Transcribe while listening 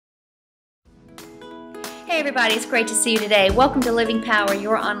Hey everybody, it's great to see you today. Welcome to Living Power,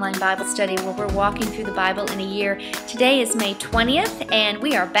 your online Bible study where we're walking through the Bible in a year. Today is May 20th and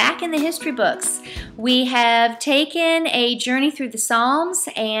we are back in the history books. We have taken a journey through the Psalms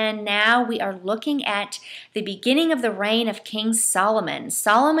and now we are looking at the beginning of the reign of King Solomon.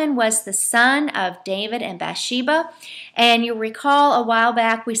 Solomon was the son of David and Bathsheba, and you'll recall a while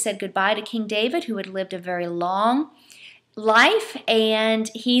back we said goodbye to King David, who had lived a very long life, and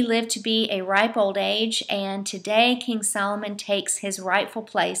he lived to be a ripe old age, and today King Solomon takes his rightful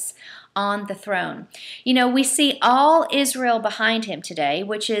place on the throne. You know, we see all Israel behind him today,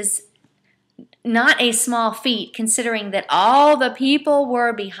 which is not a small feat considering that all the people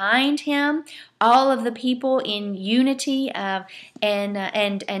were behind him, all of the people in unity and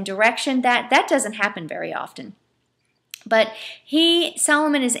direction. That doesn't happen very often. But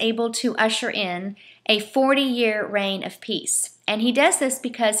Solomon is able to usher in a 40-year reign of peace. And he does this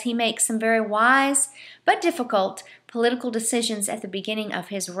because he makes some very wise but difficult political decisions at the beginning of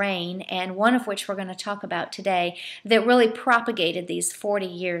his reign, and one of which we're going to talk about today, that really propagated these 40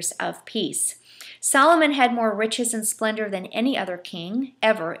 years of peace. Solomon had more riches and splendor than any other king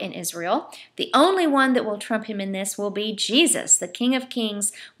ever in Israel. The only one that will trump him in this will be Jesus, the King of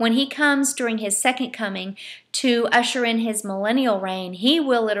Kings. When he comes during his second coming to usher in his millennial reign, he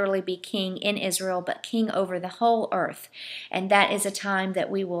will literally be king in Israel, but king over the whole earth. And that is a time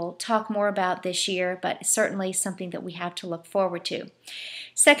that we will talk more about this year, but certainly something that we have to look forward to.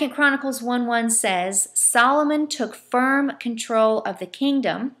 2 Chronicles 1:1 says, Solomon took firm control of the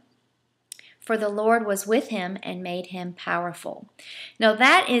kingdom, for the Lord was with him and made him powerful. Now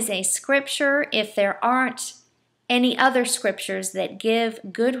that is a scripture, if there aren't any other scriptures that give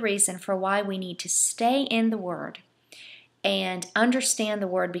good reason for why we need to stay in the Word and understand the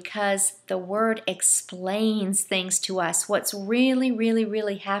Word, because the Word explains things to us, what's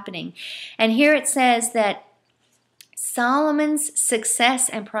really happening. And here it says that Solomon's success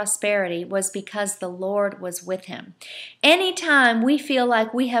and prosperity was because the Lord was with him. Anytime we feel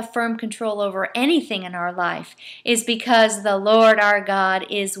like we have firm control over anything in our life is because the Lord our God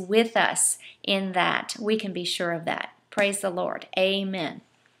is with us in that. We can be sure of that. Praise the Lord. Amen.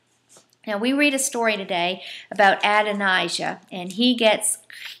 Now we read a story today about Adonijah, and he gets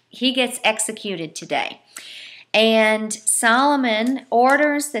executed today. And Solomon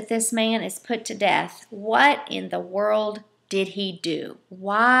orders that this man is put to death. What in the world did he do?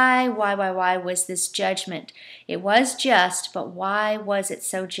 Why was this judgment? It was just, but why was it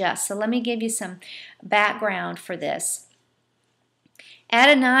so just? So let me give you some background for this.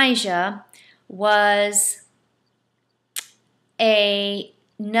 Adonijah was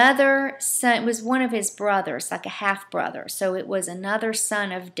another son. It was one of his brothers, like a half-brother. So it was another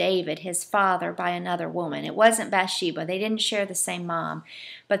son of David, his father, by another woman. It wasn't Bathsheba. They didn't share the same mom,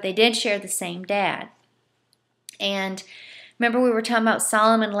 but they did share the same dad. And remember we were talking about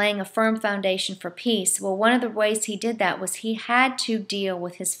Solomon laying a firm foundation for peace. Well, one of the ways he did that was he had to deal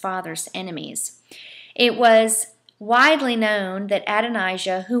with his father's enemies. It was widely known that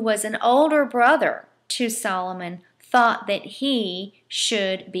Adonijah, who was an older brother to Solomon, thought that he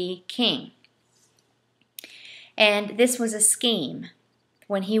should be king. And this was a scheme.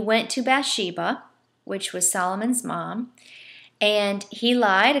 When he went to Bathsheba, which was Solomon's mom, and he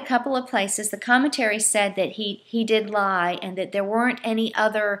lied a couple of places. The commentary said that he did lie and that there weren't any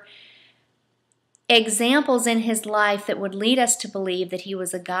other examples in his life that would lead us to believe that he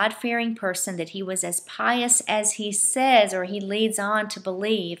was a God-fearing person, that he was as pious as he says or he leads on to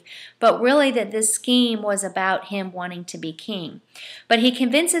believe, but really that this scheme was about him wanting to be king. But he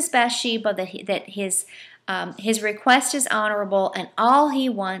convinces Bathsheba that his request is honorable and all he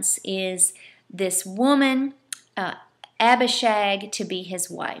wants is this woman, Abishag, to be his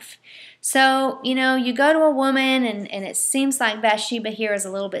wife. So, you know, you go to a woman and it seems like Bathsheba here is a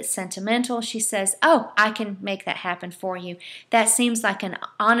little bit sentimental. She says, oh, I can make that happen for you. That seems like an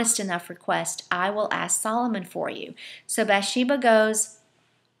honest enough request. I will ask Solomon for you. So Bathsheba goes.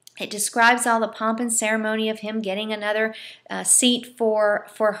 It describes all the pomp and ceremony of him getting another seat for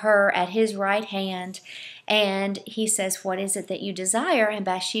her at his right hand. And he says, what is it that you desire? And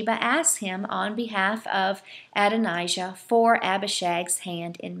Bathsheba asks him on behalf of Adonijah for Abishag's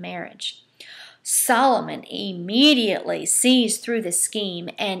hand in marriage. Solomon immediately sees through the scheme,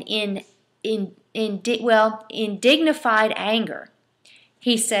 and in dignified anger,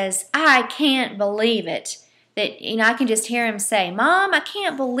 he says, I can't believe it. That, you know, I can just hear him say, Mom, I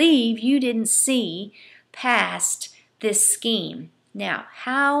can't believe you didn't see past this scheme. Now,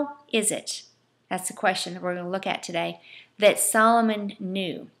 how is it? That's the question that we're going to look at today, that Solomon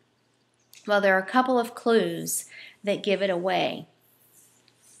knew. Well, there are a couple of clues that give it away.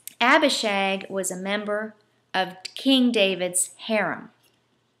 Abishag was a member of King David's harem.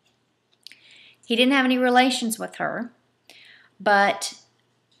 He didn't have any relations with her, but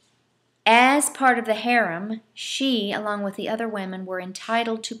as part of the harem, she, along with the other women, were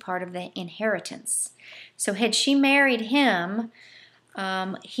entitled to part of the inheritance. So had she married him,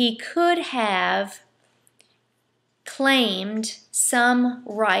 he could have claimed some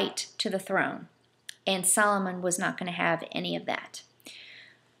right to the throne, and Solomon was not going to have any of that.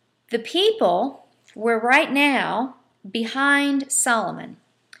 The people were right now behind Solomon,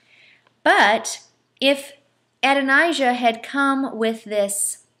 but if Adonijah had come with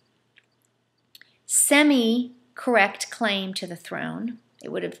this semi-correct claim to the throne,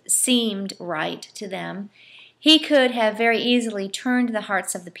 it would have seemed right to them, he could have very easily turned the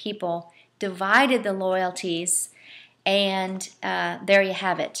hearts of the people, divided the loyalties, and there you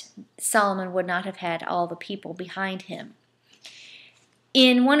have it. Solomon would not have had all the people behind him.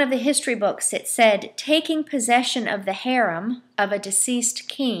 In one of the history books it said taking possession of the harem of a deceased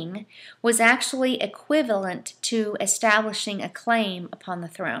king was actually equivalent to establishing a claim upon the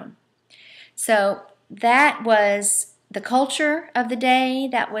throne. So that was the culture of the day.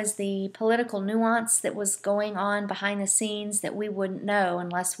 That was the political nuance that was going on behind the scenes that we wouldn't know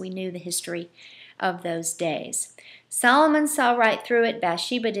unless we knew the history of those days. Solomon saw right through it.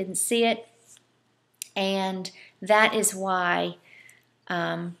 Bathsheba didn't see it. And that is why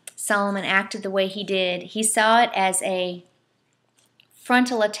Solomon acted the way he did. He saw it as a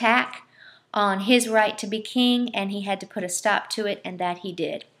frontal attack on his right to be king, and he had to put a stop to it, and that he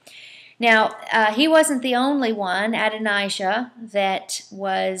did. Now, he wasn't the only one, Adonijah, that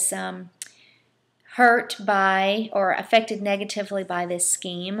was hurt by or affected negatively by this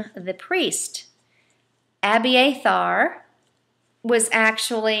scheme. The priest, Abiathar, was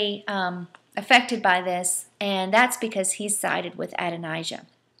actually affected by this, and that's because he sided with Adonijah.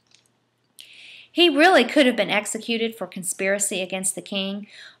 He really could have been executed for conspiracy against the king,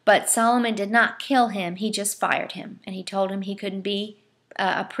 but Solomon did not kill him. He just fired him, and he told him he couldn't be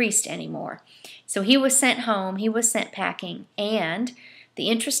a priest anymore. So he was sent home, he was sent packing, and the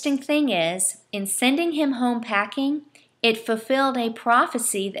interesting thing is, in sending him home packing, it fulfilled a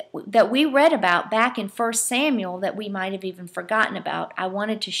prophecy that we read about back in 1 Samuel that we might have even forgotten about. I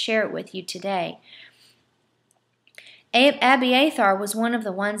wanted to share it with you today. Abiathar was one of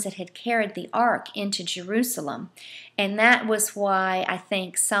the ones that had carried the ark into Jerusalem, and that was why I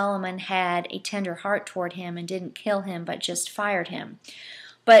think Solomon had a tender heart toward him and didn't kill him but just fired him.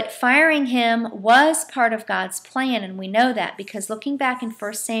 But firing him was part of God's plan, and we know that because looking back in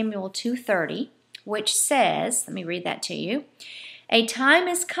 1 Samuel 2:30, which says, let me read that to you, "A time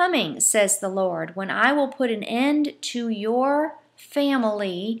is coming, says the Lord, when I will put an end to your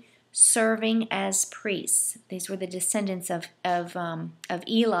family serving as priests." These were the descendants of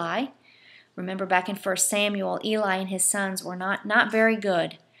Eli. Remember back in 1 Samuel, Eli and his sons were not very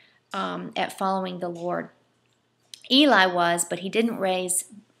good at following the Lord. Eli was, but he didn't raise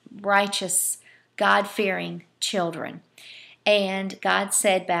righteous, God-fearing children. And God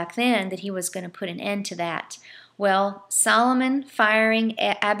said back then that he was going to put an end to that. Well, Solomon firing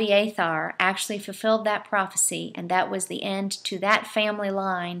Abiathar actually fulfilled that prophecy, and that was the end to that family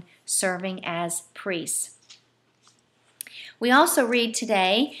line serving as priests. We also read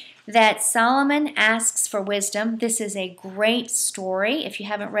today that Solomon asks for wisdom. This is a great story. If you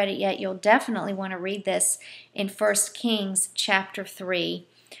haven't read it yet, you'll definitely want to read this in 1 Kings chapter 3.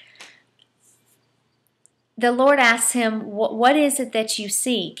 The Lord asks him, what is it that you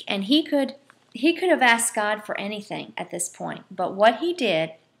seek? And he could have asked God for anything at this point, but what he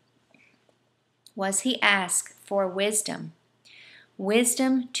did was he asked for wisdom.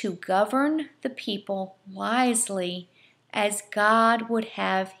 Wisdom to govern the people wisely as God would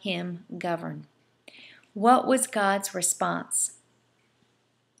have him govern. What was God's response?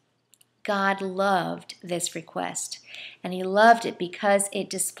 God loved this request, and he loved it because it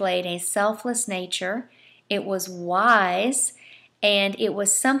displayed a selfless nature. It was wise, and it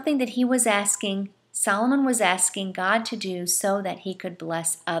was something that he was asking, Solomon was asking God to do so that he could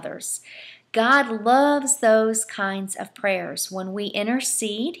bless others. God loves those kinds of prayers. When we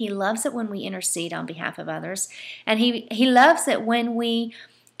intercede, he loves it when we intercede on behalf of others. And he loves it when we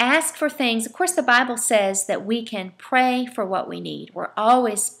ask for things. Of course, the Bible says that we can pray for what we need. We're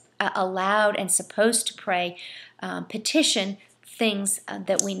always allowed and supposed to pray, petition things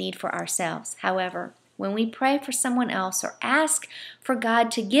that we need for ourselves. However, when we pray for someone else or ask for God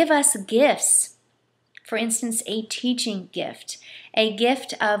to give us gifts, for instance, a teaching gift, a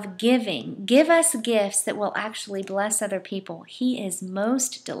gift of giving, give us gifts that will actually bless other people. He is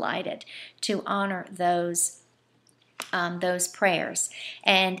most delighted to honor those those prayers.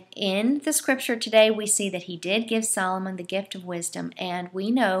 And in the scripture today, we see that he did give Solomon the gift of wisdom, and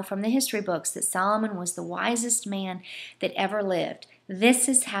we know from the history books that Solomon was the wisest man that ever lived. This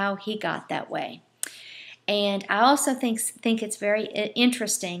is how he got that way. And I also think it's very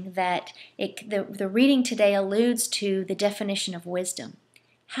interesting that the reading today alludes to the definition of wisdom.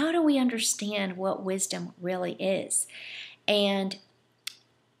 How do we understand what wisdom really is? And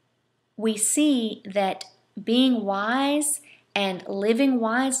we see that being wise and living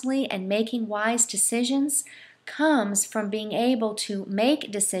wisely and making wise decisions comes from being able to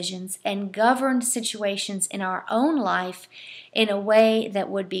make decisions and govern situations in our own life in a way that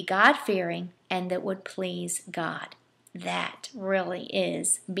would be God-fearing and that would please God. That really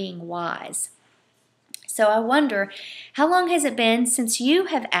is being wise. So I wonder, how long has it been since you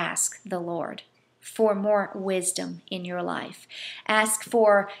have asked the Lord for more wisdom in your life? Ask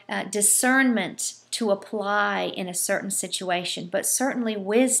for discernment to apply in a certain situation, but certainly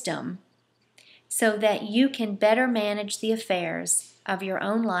wisdom so that you can better manage the affairs of your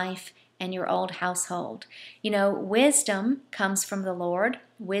own life and your old household. You know, wisdom comes from the Lord.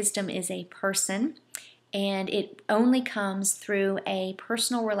 Wisdom is a person, and it only comes through a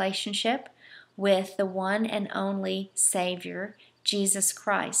personal relationship with the one and only Savior, Jesus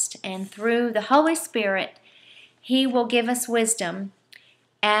Christ. And through the Holy Spirit, He will give us wisdom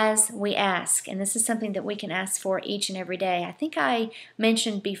as we ask. And this is something that we can ask for each and every day. I think I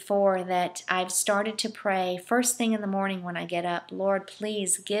mentioned before that I've started to pray first thing in the morning when I get up, Lord,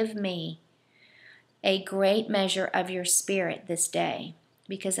 please give me a great measure of your Spirit this day.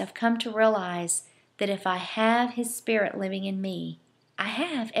 Because I've come to realize that if I have His Spirit living in me, I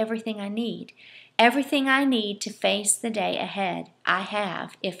have everything I need. Everything I need to face the day ahead, I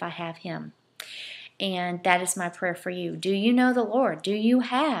have if I have Him. And that is my prayer for you. Do you know the Lord? Do you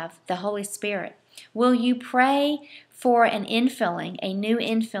have the Holy Spirit? Will you pray for an infilling, a new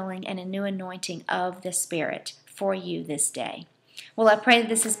infilling and a new anointing of the Spirit for you this day? Well, I pray that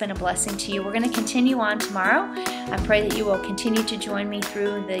this has been a blessing to you. We're going to continue on tomorrow. I pray that you will continue to join me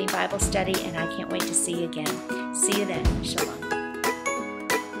through the Bible study, and I can't wait to see you again. See you then. Shalom.